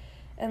nauseous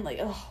and like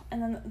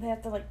and then they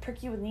have to like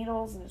prick you with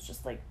needles and it's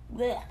just like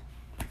bleh.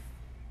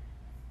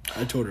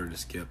 I told her to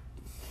skip.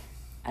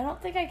 I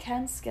don't think I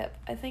can skip.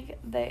 I think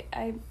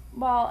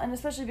and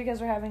especially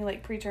because we're having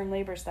like preterm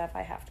labor stuff,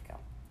 I have to go.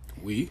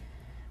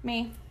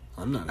 Me.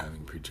 I'm not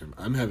having preterm.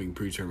 I'm having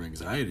preterm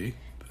anxiety.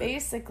 But...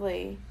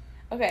 Basically,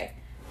 okay.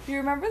 Do you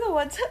remember the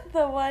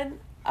one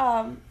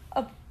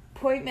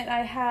appointment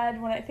I had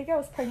when I think I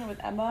was pregnant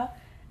with Emma,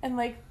 and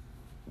like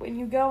when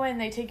you go in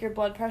they take your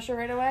blood pressure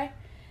right away,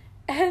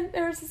 and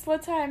there was this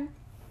one time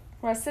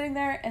where I was sitting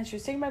there and she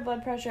was taking my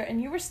blood pressure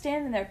and you were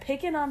standing there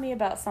picking on me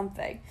about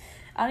something.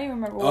 I don't even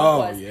remember what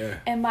it was. Yeah.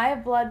 And my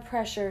blood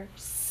pressure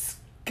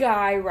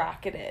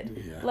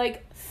skyrocketed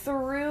like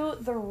through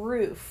the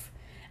roof.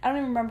 I don't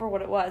even remember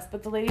what it was,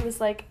 but the lady was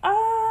like,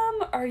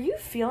 are you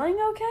feeling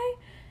okay?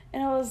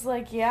 And I was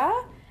like,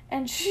 yeah.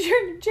 And she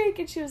turned to Jake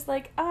and she was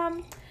like,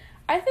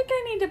 I think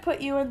I need to put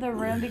you in the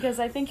room because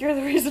I think you're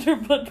the reason her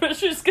blood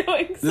pressure's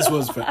going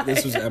so high.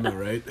 This was Emma,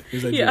 right?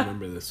 Because I do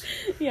remember this.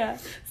 Yeah.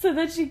 So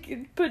then she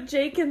put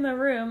Jake in the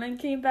room and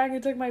came back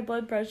and took my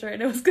blood pressure and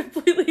it was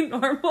completely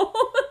normal.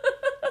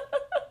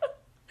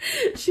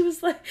 She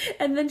was like,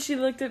 and then she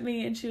looked at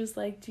me and she was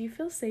like, do you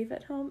feel safe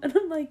at home? And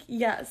I'm like,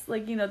 yes.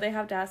 Like, they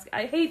have to ask.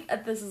 I hate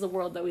that this is a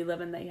world that we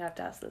live in that you have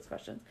to ask those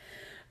questions.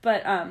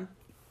 But,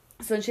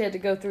 so she had to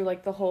go through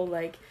like the whole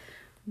like,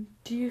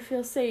 do you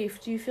feel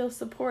safe? Do you feel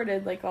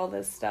supported? Like all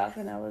this stuff.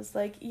 And I was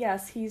like,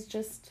 yes, he's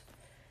just.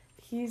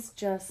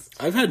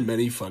 I've had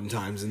many fun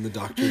times in the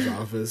doctor's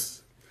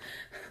office.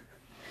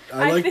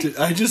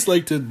 I just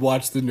like to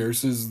watch the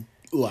nurses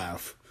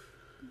laugh.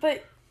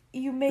 But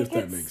you make If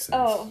that makes sense.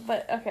 Oh,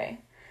 but okay.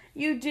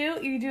 You do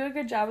a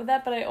good job of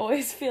that, but I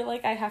always feel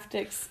like I have to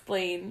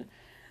explain.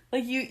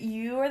 Like,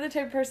 you are the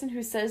type of person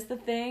who says the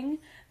thing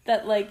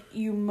that, like,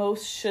 you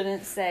most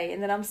shouldn't say.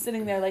 And then I'm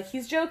sitting there like,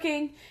 he's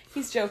joking.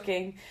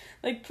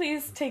 Like,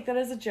 please take that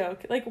as a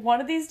joke. Like, one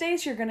of these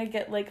days you're gonna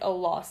get, like, a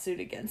lawsuit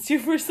against you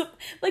for some...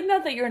 Like,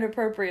 not that you're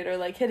inappropriate or,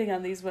 like, hitting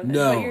on these women.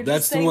 No, but you're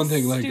that's just the one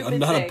thing. Like, stupid I'm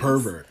not things. a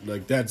pervert.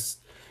 Like, that's...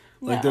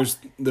 Like, No.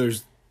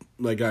 there's...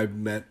 Like, I've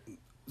met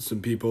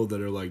some people that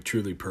are, like,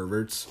 truly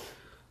perverts.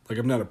 Like,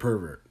 I'm not a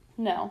pervert.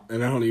 No.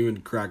 And I don't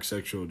even crack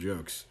sexual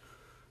jokes.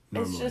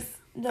 Normally. It's just...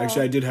 No.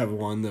 Actually, I did have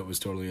one that was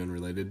totally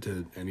unrelated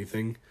to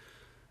anything.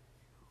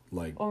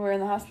 Like... When we were in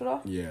the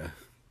hospital? Yeah.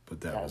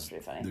 But that was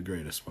pretty funny. the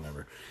greatest one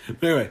ever.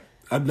 But anyway,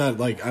 I'm not,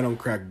 like... I don't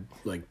crack,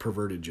 like,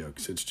 perverted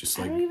jokes. It's just,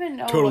 like... I don't even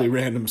know totally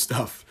random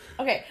stuff.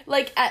 Okay,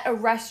 like, at a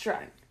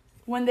restaurant,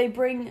 when they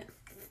bring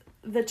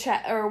the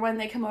check, or when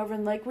they come over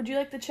and, like, would you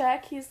like the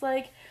check? He's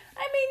like,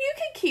 I mean, you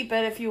can keep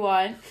it if you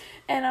want.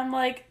 And I'm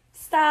like...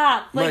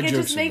 Stop. Like, My it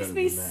jokes just are makes better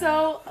me than that.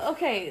 so...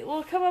 Okay,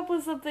 well, come up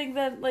with something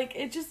that, like,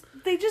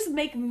 they just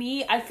make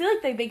me... I feel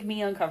like they make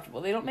me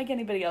uncomfortable. They don't make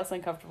anybody else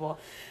uncomfortable.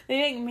 They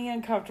make me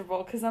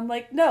uncomfortable because I'm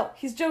like, no,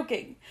 he's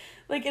joking.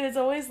 Like, and it's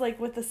always, like,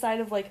 with the side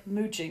of, like,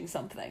 mooching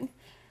something.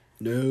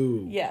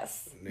 No.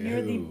 Yes. No.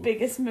 You're the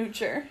biggest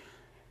moocher.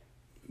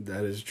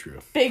 That is true.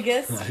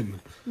 Biggest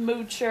I'm...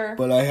 moocher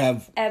But I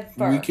have...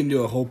 ever. We can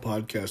do a whole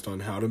podcast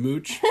on how to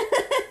mooch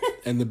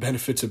and the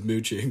benefits of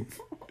mooching.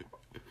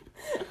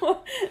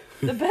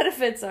 The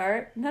benefits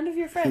are none of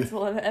your friends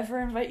will ever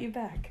invite you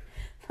back.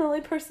 The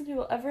only person who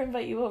will ever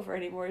invite you over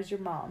anymore is your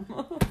mom.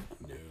 No.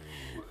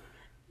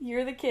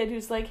 You're the kid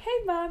who's like, hey,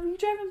 Mom, you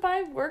driving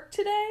by work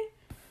today?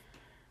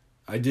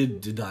 I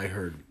did deny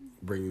her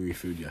bringing me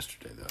food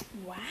yesterday, though.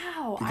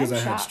 Wow, Because I'm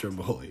I had shocked.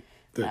 stromboli.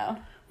 Oh.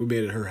 We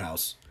made it at her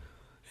house,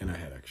 and I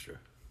had extra.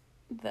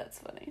 That's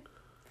funny.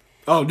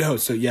 Oh, no,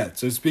 so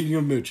speaking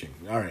of mooching.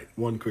 All right,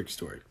 one quick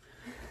story.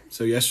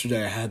 So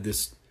yesterday I had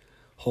this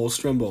whole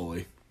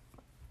stromboli,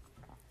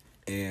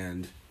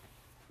 and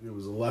it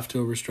was a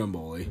leftover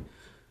stromboli,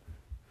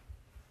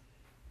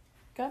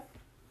 Okay.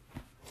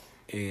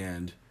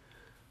 and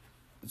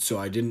so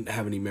I didn't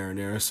have any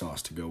marinara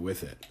sauce to go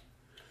with it.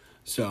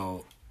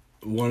 So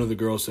one of the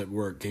girls at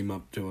work came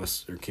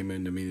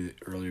in to me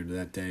earlier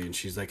that day, and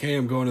she's like, hey,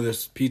 I'm going to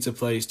this pizza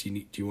place. Do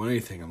you want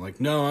anything? I'm like,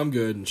 no, I'm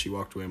good. And she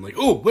walked away. I'm like,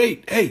 oh,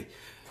 wait, hey,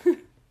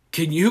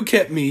 can you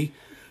get me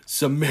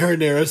some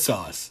marinara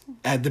sauce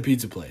at the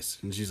pizza place?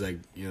 And she's like,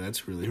 yeah,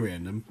 that's really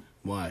random.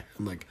 Why?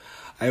 I'm like,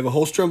 I have a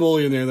whole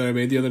stromboli in there that I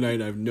made the other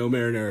night. I have no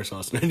marinara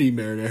sauce, and I need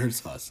marinara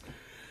sauce.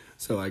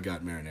 So I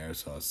got marinara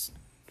sauce.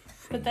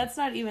 But that's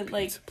not even,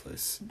 like, pizza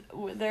place.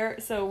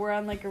 So we're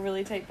on, like, a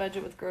really tight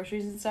budget with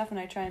groceries and stuff, and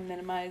I try and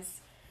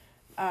minimize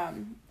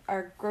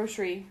our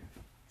grocery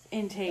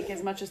intake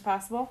as much as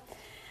possible.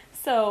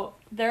 So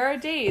there are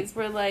days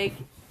where, like,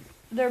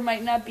 there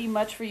might not be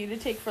much for you to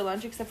take for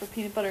lunch except for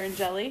peanut butter and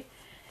jelly.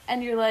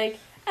 And you're like,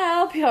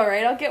 I'll be all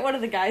right. I'll get one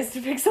of the guys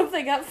to pick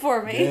something up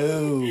for me.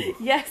 No.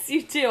 Yes,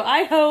 you do.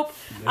 I hope.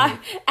 No.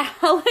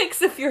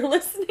 Alex, if you're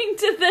listening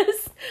to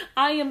this,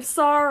 I am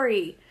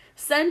sorry.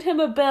 Send him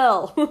a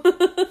bill.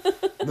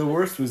 The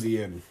worst was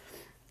Ian.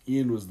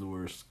 Ian was the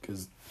worst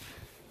because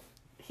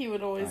He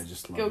would I always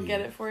just go love get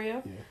Ian. it for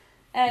you. Yeah.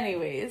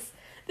 Anyways,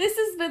 this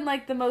has been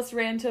like the most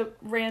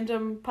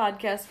random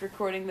podcast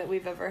recording that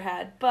we've ever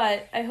had.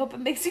 But I hope it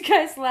makes you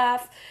guys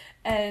laugh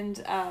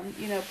and,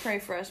 pray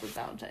for us with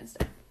Valentine's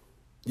Day.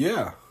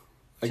 Yeah.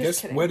 I Just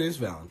guess kidding. when is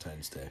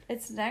Valentine's Day?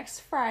 It's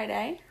next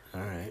Friday.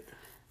 All right.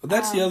 Well,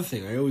 that's the other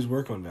thing. I always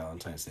work on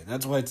Valentine's Day.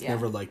 That's why it's Yeah.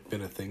 never, like,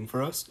 been a thing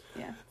for us.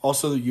 Yeah.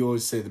 Also, you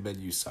always say the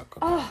menus suck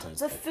on Oh, Valentine's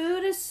the Day.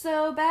 food is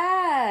so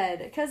bad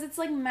because it's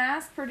like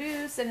mass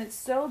produced and it's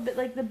so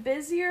like the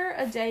busier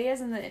a day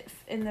is in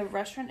the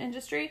restaurant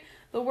industry,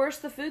 the worse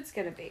the food's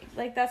gonna be.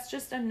 Like that's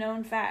just a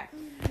known fact.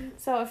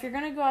 So if you're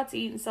gonna go out to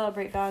eat and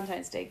celebrate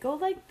Valentine's Day, go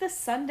like the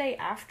Sunday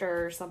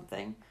after or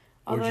something.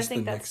 Or Although just I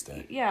think the that's next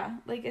day. yeah,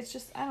 like it's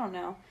just I don't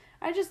know.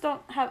 I just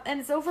don't have, and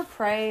it's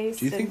overpriced.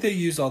 Do you think and- they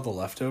use all the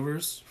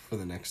leftovers for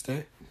the next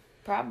day?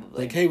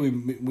 Probably. Like, hey, we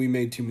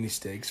made too many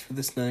steaks for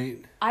this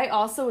night. I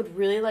also would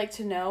really like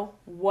to know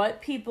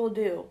what people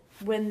do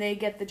when they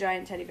get the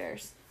giant teddy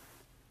bears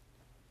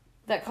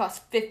that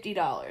cost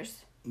 $50.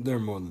 They're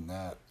more than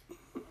that.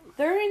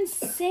 They're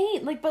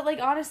insane. But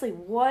honestly,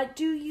 what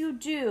do you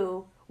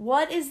do?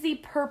 What is the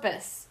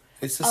purpose?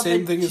 It's the of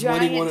same a thing as winning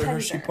giant one at teddy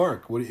Hershey bear?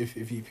 Park. What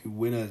if you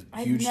win a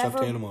I've huge never-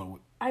 stuffed animal?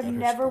 I've at Hershey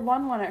never Park?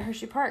 won one at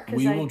Hershey Park because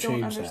We I will don't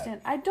change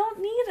understand. that. I don't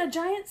need a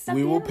giant stuffed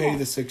We will animal. pay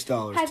the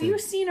 $6. Have to you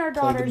seen our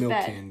play the daughter's milk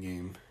bed? can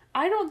game.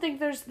 I don't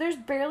think there's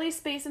barely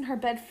space in her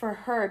bed for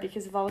her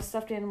because of all the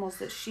stuffed animals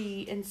that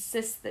she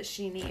insists that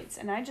she needs,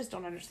 and I just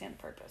don't understand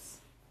the purpose.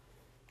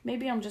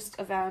 Maybe I'm just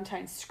a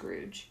Valentine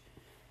Scrooge.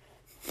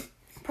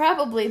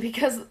 Probably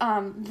because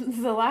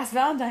the last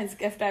Valentine's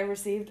gift I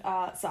received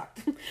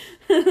sucked.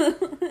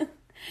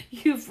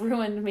 You've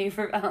ruined me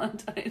for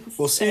Valentine's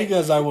Well, Day. seeing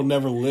as I will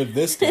never live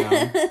this down,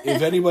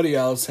 if anybody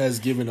else has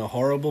given a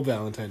horrible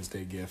Valentine's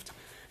Day gift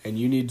and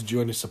you need to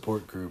join a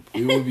support group.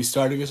 We will be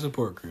starting a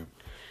support group.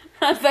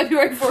 On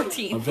February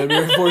 14th. On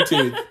February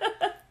 14th.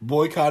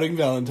 Boycotting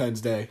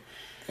Valentine's Day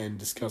and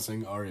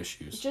discussing our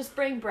issues. Just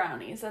bring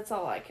brownies. That's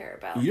all I care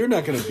about. You're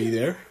not going to be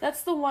there.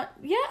 That's the one.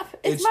 Yeah,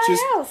 it's my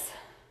house.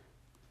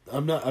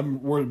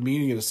 We're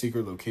meeting at a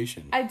secret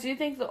location. I do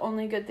think the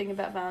only good thing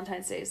about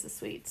Valentine's Day is the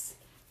sweets.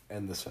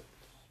 And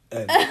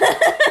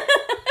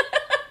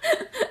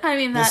I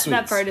mean,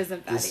 that part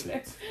isn't bad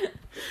either.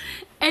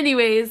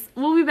 Anyways,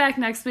 we'll be back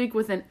next week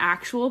with an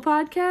actual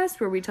podcast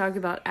where we talk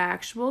about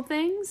actual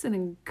things and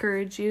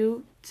encourage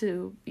you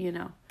to,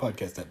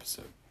 Podcast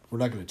episode. We're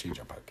not going to change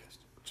our podcast.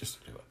 Just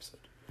a new episode.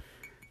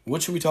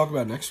 What should we talk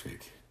about next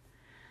week?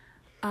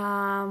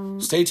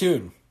 Stay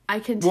tuned. I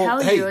can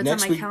tell you it's on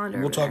my week, calendar.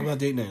 We'll talk about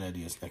date night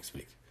ideas next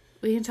week.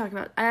 We can talk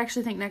about... I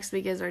actually think next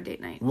week is our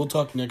date night. We'll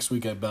talk next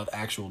week about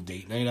actual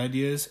date night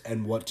ideas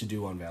and what to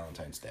do on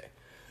Valentine's Day.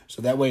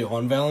 So that way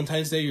on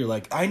Valentine's Day, you're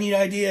like, I need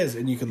ideas.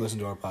 And you can listen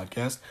to our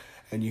podcast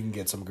and you can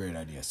get some great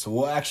ideas. So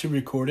we'll actually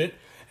record it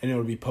and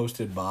it'll be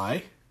posted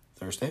by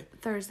Thursday.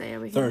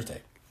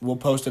 Thursday. We'll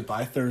post it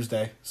by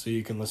Thursday so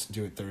you can listen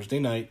to it Thursday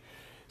night.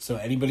 So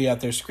anybody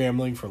out there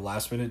scrambling for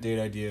last minute date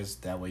ideas,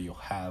 that way you'll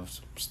have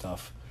some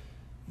stuff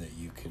that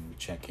you can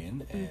check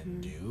in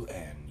and do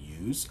and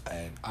use.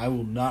 And I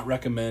will not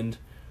recommend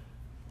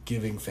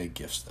giving fake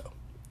gifts, though.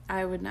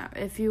 I would not.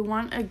 If you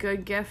want a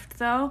good gift,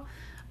 though,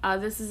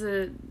 this is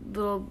a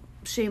little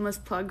shameless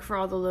plug for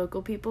all the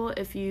local people.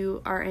 If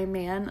you are a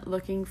man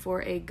looking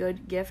for a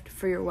good gift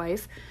for your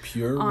wife,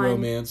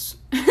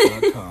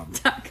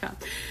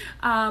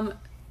 pureromance.com.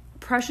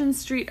 Prussian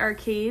Street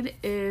Arcade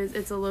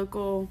it's a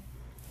local,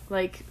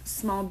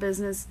 small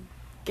business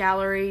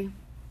gallery.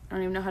 I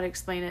don't even know how to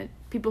explain it.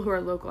 People who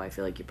are local, I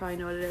feel like you probably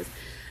know what it is.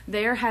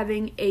 They are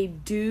having a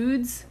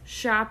dudes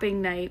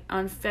shopping night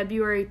on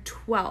February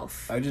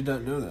 12th. I did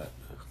not know that.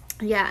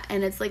 Yeah,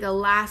 and it's a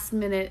last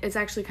minute. It's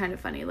actually kind of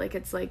funny.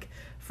 It's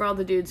for all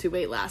the dudes who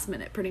wait last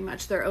minute, pretty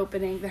much. They're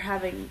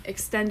having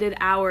extended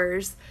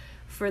hours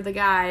for the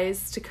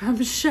guys to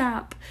come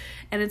shop.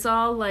 And it's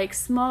all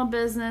small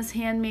business,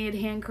 handmade,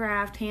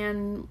 handcraft,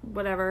 hand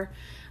whatever.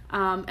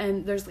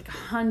 And there's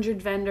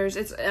 100 vendors.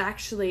 It's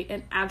actually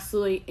an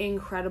absolutely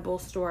incredible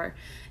store.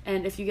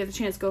 And if you get the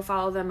chance, go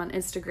follow them on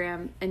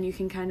Instagram and you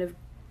can kind of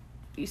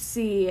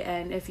see.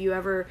 And if you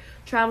ever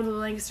travel to the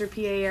Lancaster,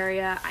 PA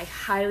area, I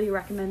highly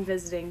recommend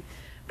visiting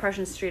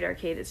Prussian Street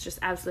Arcade. It's just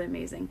absolutely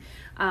amazing.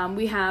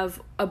 We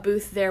have a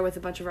booth there with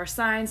a bunch of our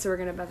signs. So we're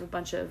going to have a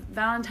bunch of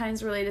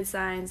Valentine's related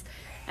signs.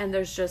 And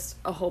there's just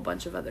a whole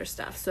bunch of other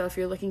stuff. So if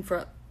you're looking for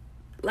a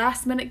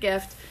last minute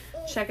gift,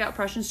 check out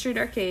Prussian Street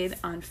Arcade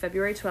on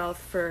February 12th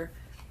for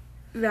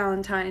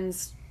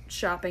Valentine's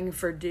shopping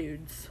for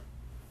dudes.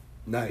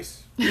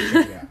 Nice.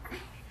 Yeah.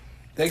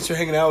 Thanks for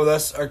hanging out with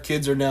us. Our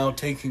kids are now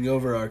taking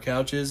over our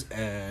couches,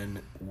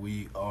 and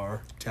we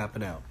are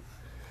tapping out.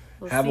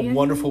 Have a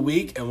wonderful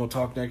week, and we'll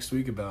talk next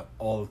week about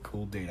all the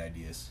cool date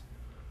ideas.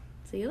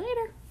 See you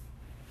later.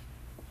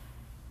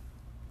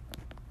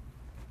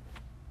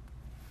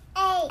 Hey.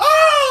 Oh!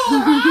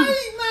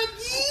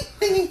 Hi,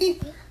 Maggie!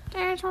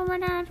 That's for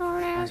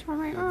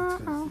me.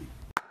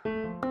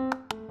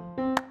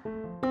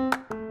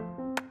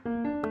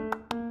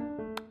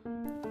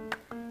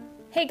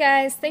 Hey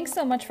guys, thanks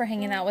so much for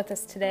hanging out with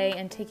us today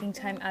and taking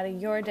time out of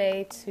your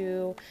day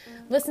to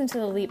listen to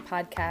the Leap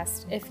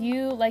podcast. If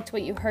you liked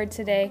what you heard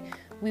today,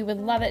 we would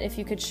love it if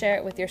you could share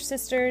it with your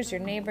sisters,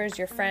 your neighbors,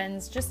 your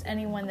friends, just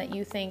anyone that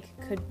you think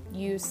could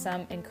use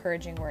some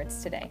encouraging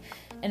words today.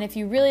 And if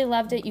you really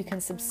loved it, you can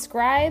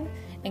subscribe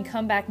and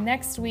come back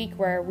next week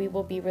where we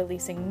will be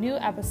releasing new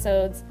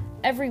episodes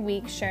every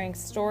week, sharing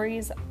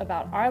stories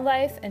about our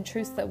life and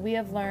truths that we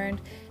have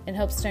learned in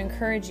hopes to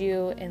encourage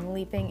you in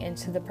leaping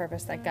into the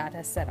purpose that God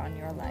has set on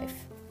your life.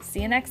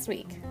 See you next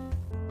week.